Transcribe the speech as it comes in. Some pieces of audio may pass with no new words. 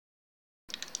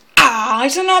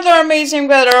Nice, another amazing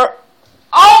weather.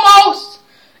 Almost!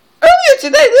 Earlier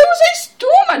today, there was a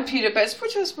storm at Peterborough,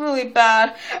 which was really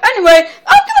bad. Anyway,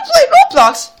 I'm gonna play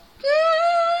Roblox.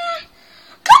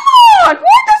 Come on!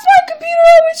 Why does my computer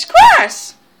always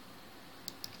crash?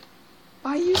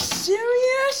 Are you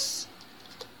serious?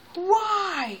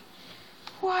 Why?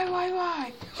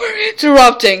 Why? We're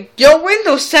interrupting your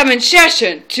Windows 7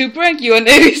 session to bring you an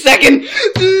 80-second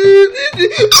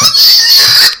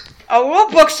a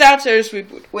Roblox answers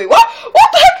reboot. Wait, what?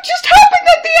 What the heck just happened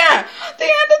at the end? The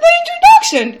end of the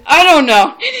introduction? I don't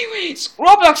know. Anyways,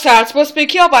 Roblox ads must be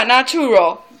killed by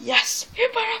Naturo. Yes.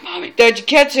 That you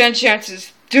get 10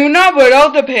 chances. Do not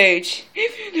reload the page.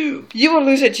 If you do, you will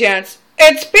lose a chance.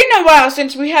 It's been a while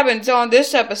since we haven't done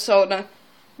this episode,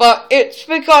 but it's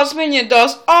because Minion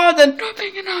does all the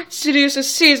dropping in our series of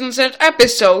seasons and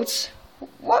episodes.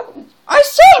 What? I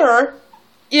saw her.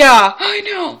 Yeah, I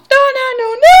know. No.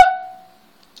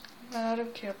 I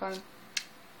don't care about it.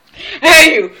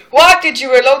 Hey you, why did you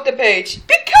reload the page?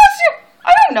 Because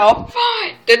I don't know.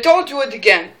 Fine. Then don't do it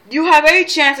again. You have 8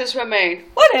 chances remain.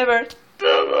 Whatever.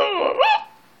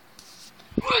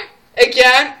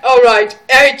 Again? Alright,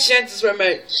 8 chances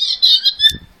remain.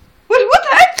 What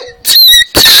the heck?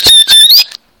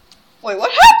 Wait,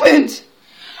 what happened?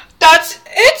 That's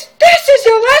it? This is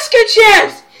your last good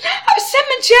chance. I have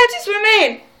 7 chances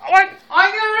remain. I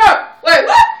give it up. Wait,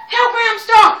 what? Help me, I'm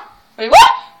stuck. Wait,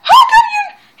 what? How come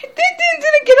you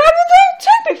didn't get out of the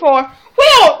tank before?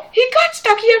 Well, he got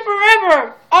stuck here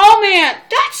forever. Oh man,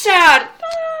 that's sad.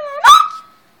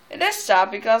 It is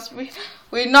sad because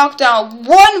we knocked down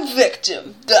 1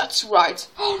 victim. That's right.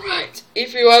 Alright,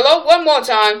 if you allow one more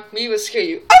time, we will scare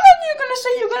you. I thought you were gonna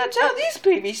say you're gonna tell these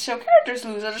babies, so characters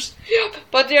losers. Yep,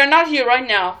 but they are not here right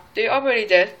now. They already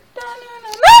did.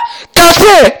 That's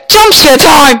it! Jump scare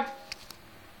time!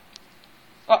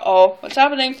 Uh-oh, what's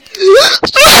happening?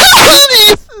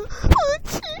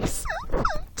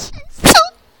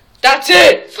 That's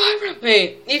it! Fine with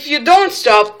me. If you don't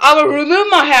stop, I will remove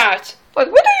my hat.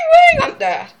 But what are you wearing on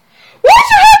that? Why is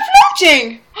your hat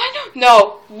floating? I don't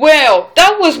know. Well,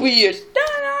 that was weird.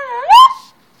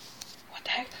 What the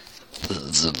heck?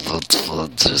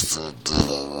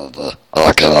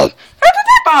 Oh god. How did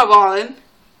that balling?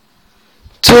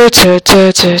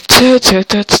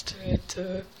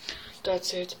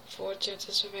 That's it. 4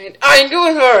 chances remain. I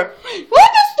knew her.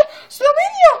 What does the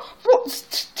Slovenia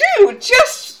dude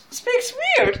just speaks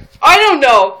weird? I don't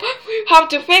know. But we have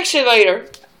to fix it later.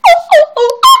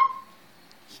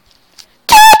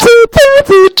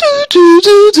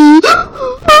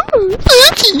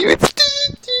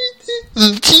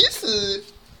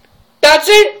 That's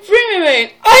it. Free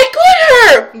remain. I got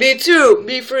her. Me too.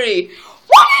 Be free.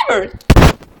 Whatever.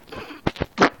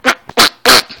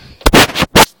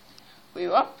 Wait,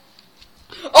 what?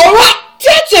 Alright,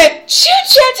 that's it! 2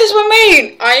 chances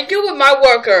remain! I am good with my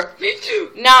worker. Me too.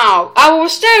 Now, I will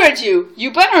stare at you. You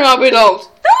better not reload. No.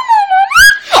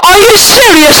 Are you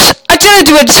serious? I didn't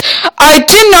do it. I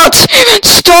did not even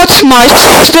start my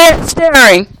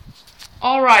staring.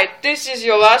 Alright, this is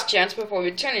your last chance before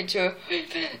we turn into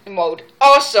infinite mode.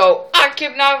 Also, I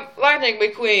keep not lighting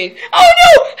McQueen. Oh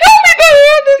no! Help me by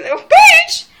the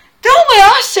page! Don't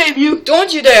let us save you!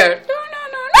 Don't you dare! No!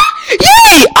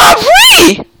 Yay! I'm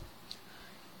free!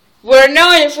 We're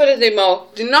now in infinity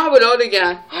mode. Do not reload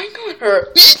again. I got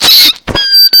her.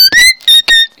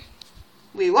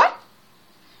 Wait, what?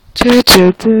 No.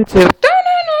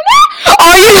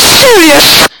 Are you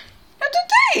serious? Not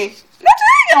today,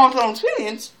 Alphonse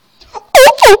Williams. What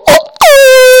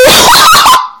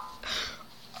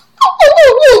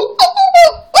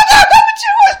happened to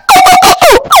us?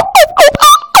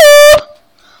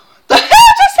 The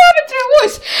hell just happened to your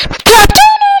voice?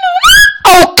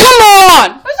 Oh, come on!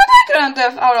 What's the background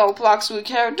of auto blocks with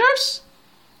characters?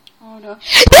 Oh no.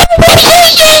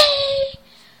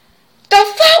 The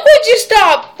fuck would you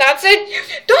stop? That's it.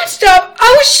 Don't stop.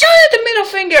 I will show you the middle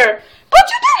finger. But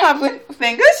you don't have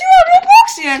fingers. You are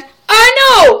Robloxian. I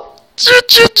know.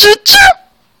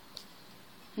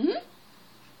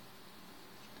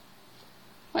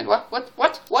 Wait, what?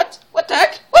 What the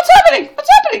heck? What's happening?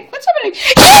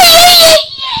 Yeah.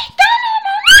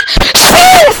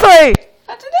 Seriously!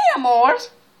 Not today, amores.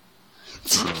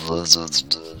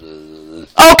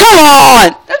 Oh, come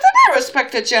on! Not today,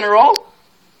 respected general.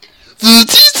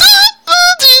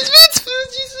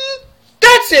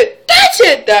 That's it.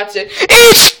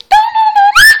 It's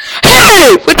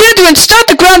Hey! We didn't even start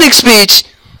the grounding speech.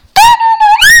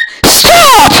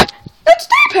 Stop! That's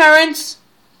their parents.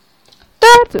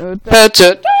 That's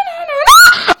it.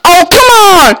 Oh, come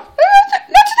on! Not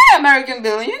today, American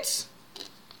billions.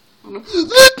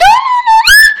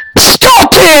 Stop!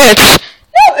 it!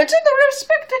 No, it's in the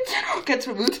respected. Get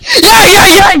removed.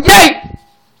 Yay!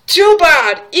 Too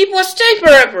bad. It will stay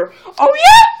forever. Oh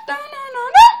yeah? No.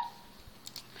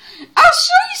 I'll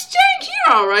show you staying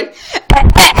here, alright?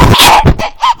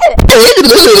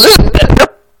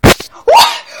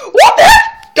 What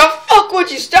the fuck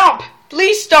would you stop?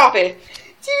 Please stop it.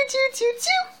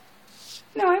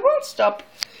 No, I won't stop.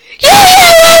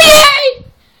 Yay!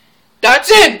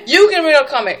 That's it. You can read a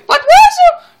comic. What was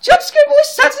it? Just give me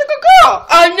such like a girl.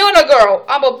 I'm not a girl.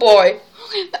 I'm a boy.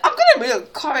 I'm gonna read a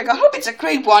comic. I hope it's a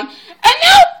great one. And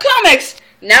now comics.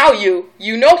 Now you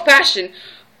know fashion.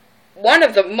 One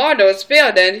of the models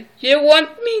failed and you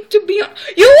want me to be on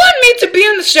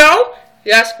the show?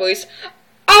 Yes, please.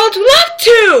 I'd love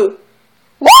to.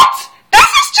 What? This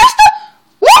is just a...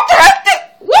 What the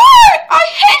heck? Why? I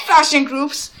hate fashion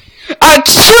groups.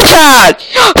 Too bad.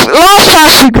 Love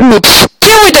fashion groups.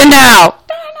 Deal with it now.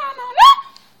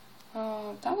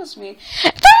 Oh, that was me.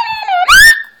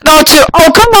 Don't you?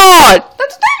 Oh, come on.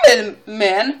 That's David,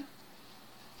 man.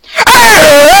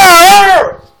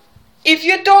 If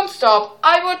you don't stop,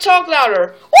 I will talk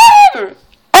louder. Whatever.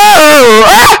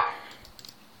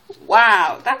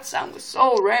 Wow, that sound was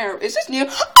so rare. Is this new?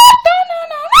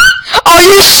 Are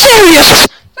you serious?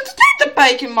 Let's take the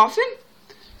bacon muffin.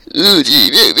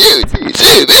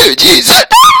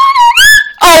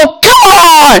 Oh, come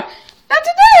on. Not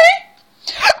today.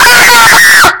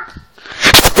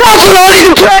 Stop loading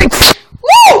the brakes.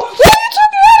 Whoa! Why are you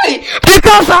talking early?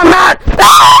 Because I'm not.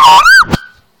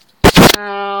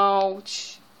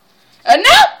 Ouch. And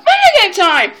now, video game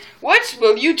time! Which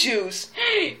will you choose?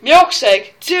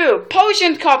 Milkshake, 2,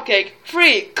 potion cupcake,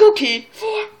 3, cookie,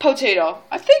 4, potato.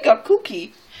 I think a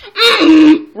cookie.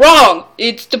 Wrong!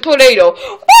 It's the potato.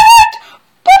 What?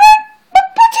 But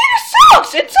potato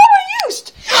sucks! It's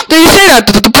overused! Did you say that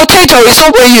the potato is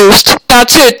overused?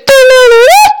 That's it.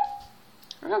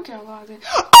 I don't care about it. No!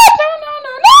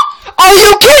 Are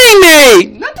you kidding me?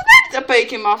 Not the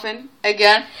bacon muffin.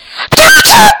 Again.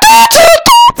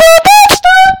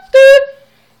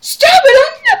 Stop it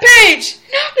on the page!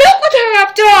 Look what I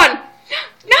have done!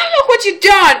 Now look what you've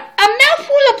done! I'm now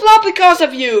full of blood because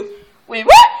of you! Wait,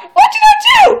 what? What did I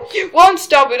do? You won't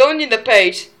stop it only the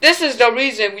page. This is the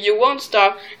reason you won't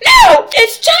stop. No!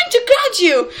 It's time to grant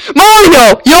you!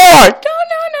 Mario, you're... No!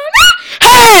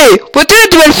 Hey! We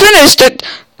didn't even finish the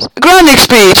grounding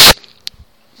speech.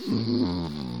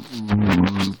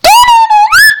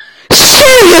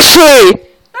 Seriously!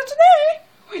 Not today!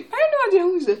 Wait, I have no idea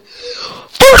who is it.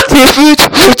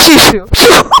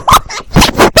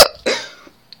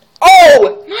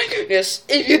 Oh my goodness!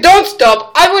 If you don't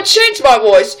stop, I will change my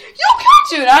voice. You can't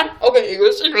do that. Okay,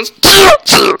 Eagles. What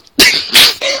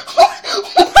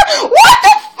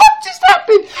the fuck just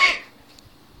happened?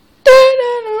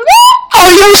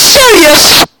 Are you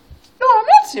serious? No, I'm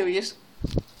not serious.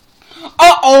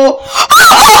 Uh-oh.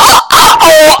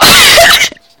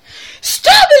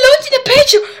 Stop loading the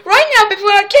page right now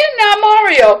before I kill now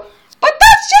Mario. But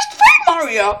that's just fake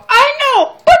Mario. I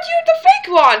know, but you're the fake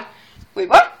one. Wait,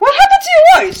 what? What happened to your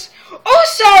voice? Oh,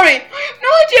 sorry. I have no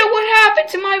idea what happened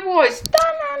to my voice.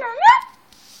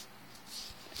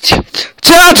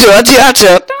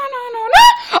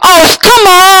 Oh, come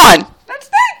on! That's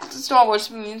what Star Wars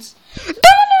means.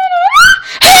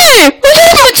 Hey! What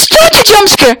happened? Start the jump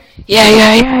scare!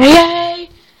 Yay!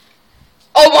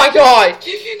 Oh my god!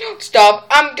 If you don't stop,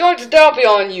 I'm going to copy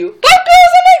on you. That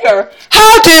girl's a nigger!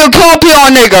 How do you copy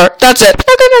on nigger? That's it.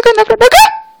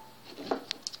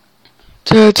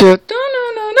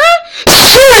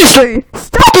 Seriously!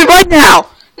 Stop it right now!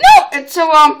 No, it's so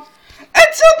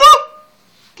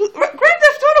the Grand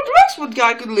Theft Auto Bloxwood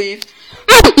guy could leave.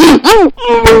 What the hell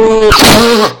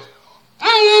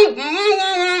are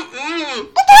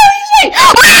you saying?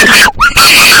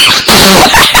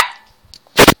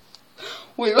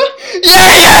 Wait, what?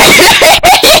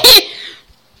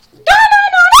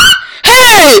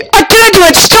 Hey! I didn't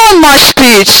extend my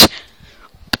speech!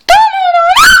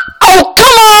 Oh,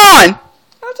 come on!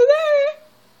 Not today.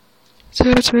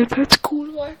 That's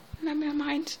cool, boy. Never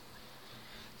mind.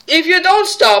 If you don't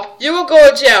stop, you will go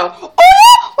to jail. Oh yeah?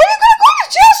 Well, you're gonna go to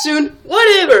jail soon.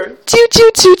 Whatever.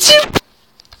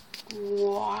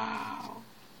 Wow.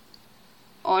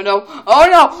 Oh no.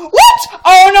 What?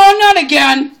 Oh no, not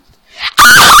again.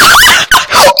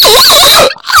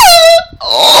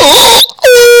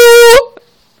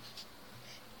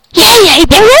 Yay,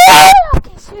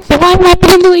 why am I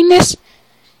even doing this?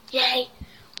 Yay.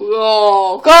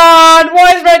 Oh god,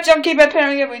 why is Red Jump keep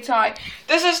appearing every time?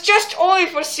 This is just only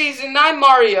for season 9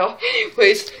 Mario.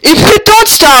 Wait. If you don't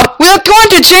stop, we are going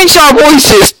to change our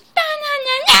voices.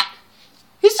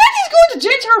 He said he's going to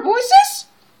change our voices?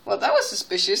 Well, that was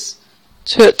suspicious.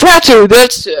 Tattoo,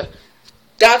 that's it.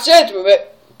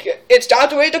 It's time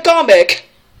to read the comic.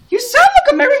 You sound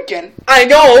like American. I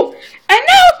know. And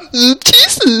now,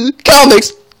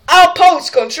 Comics.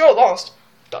 Outpost control lost. ...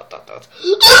 What the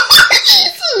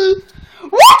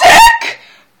heck?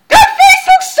 That face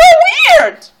looks so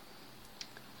weird.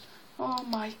 Oh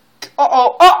my.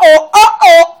 Uh-oh.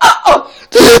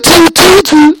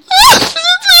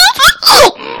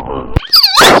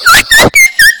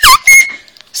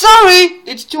 Sorry,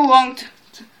 it's too long.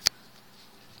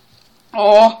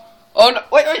 Oh no,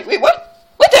 wait, what?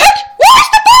 What the heck? Where's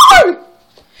the bar?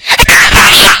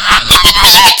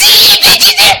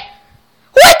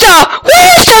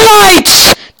 Where's the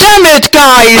lights? Damn it,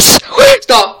 guys!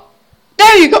 Stop.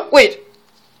 There you go. Wait.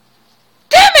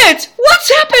 Damn it! What's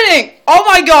happening? Oh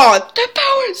my god, the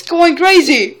power is going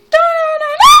crazy.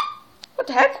 What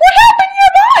the heck? What happened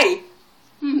nearby?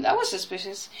 That was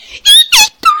suspicious.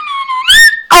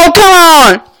 Oh, come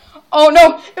on! Oh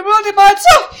no, it reloaded by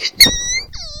itself.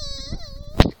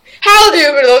 How do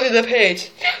you reload the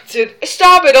page? Dude,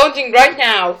 stop reloading right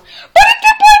now. But it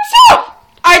did by itself.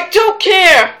 I don't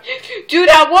care. Do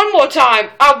that one more time.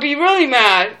 I'll be really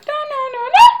mad. No.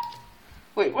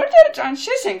 Wait, where did the giant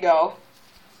shizing go?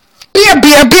 Beer,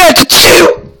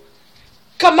 chew!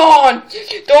 Come on!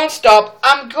 Don't stop.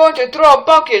 I'm going to throw a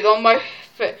bucket on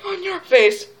your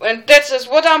face. And this is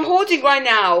what I'm holding right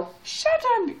now. Shut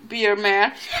up, beer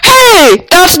man. Hey!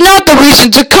 That's not the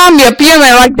reason to call me a beer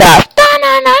man like that.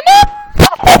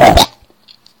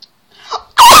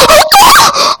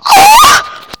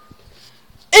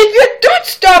 If you don't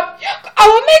stop, I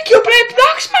will make you play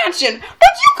Blox Mansion.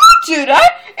 But you can't do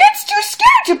that. It's too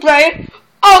scary to play it.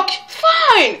 Okay,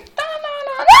 fine.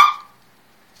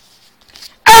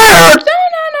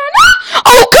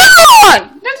 Oh, come on!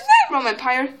 That's it, Roman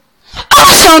Pyre.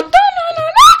 Awesome!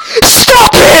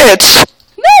 Stop it!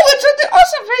 No, it's the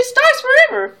awesome face dies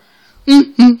forever.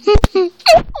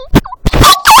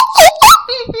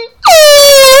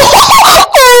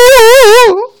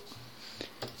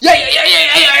 Yeah.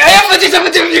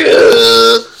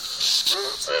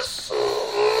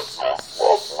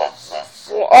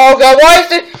 Oh god,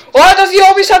 why does he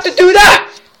always have to do that?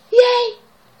 Yay!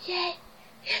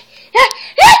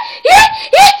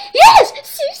 Yes,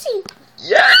 Susie.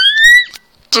 Yeah.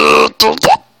 He did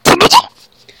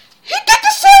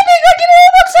the same thing like in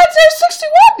Roblox Answer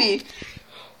 61B.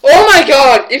 Oh my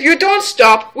god, if you don't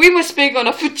stop, we must speak on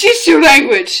a Fujitsu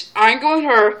language. I'm going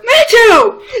her. Me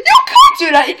too! You can't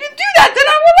do that. If you do that, then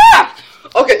I will laugh.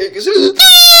 Okay.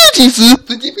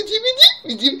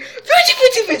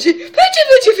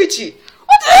 Fuji.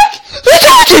 What the heck?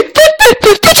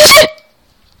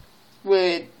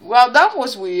 Wait, well that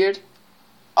was weird.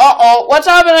 Uh-oh, what's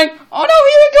happening? Oh no,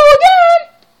 here we go again!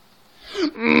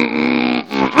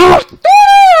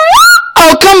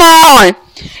 Oh, come on!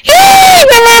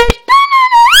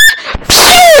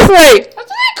 Seriously! What's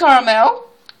that, Caramel?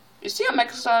 Is he a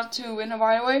Mecha too in a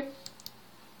right way?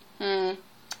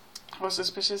 How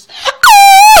suspicious.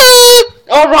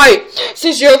 Alright, this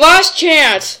is your last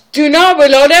chance. Do not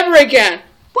reload ever again.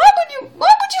 Why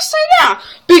would you say that?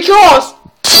 Because...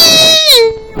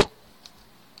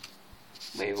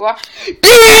 Wait, what?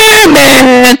 Beer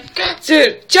man!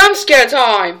 Dude, jump scare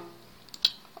time.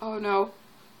 Oh no.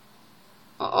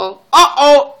 Oh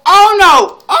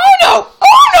no!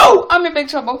 I'm in big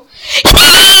trouble.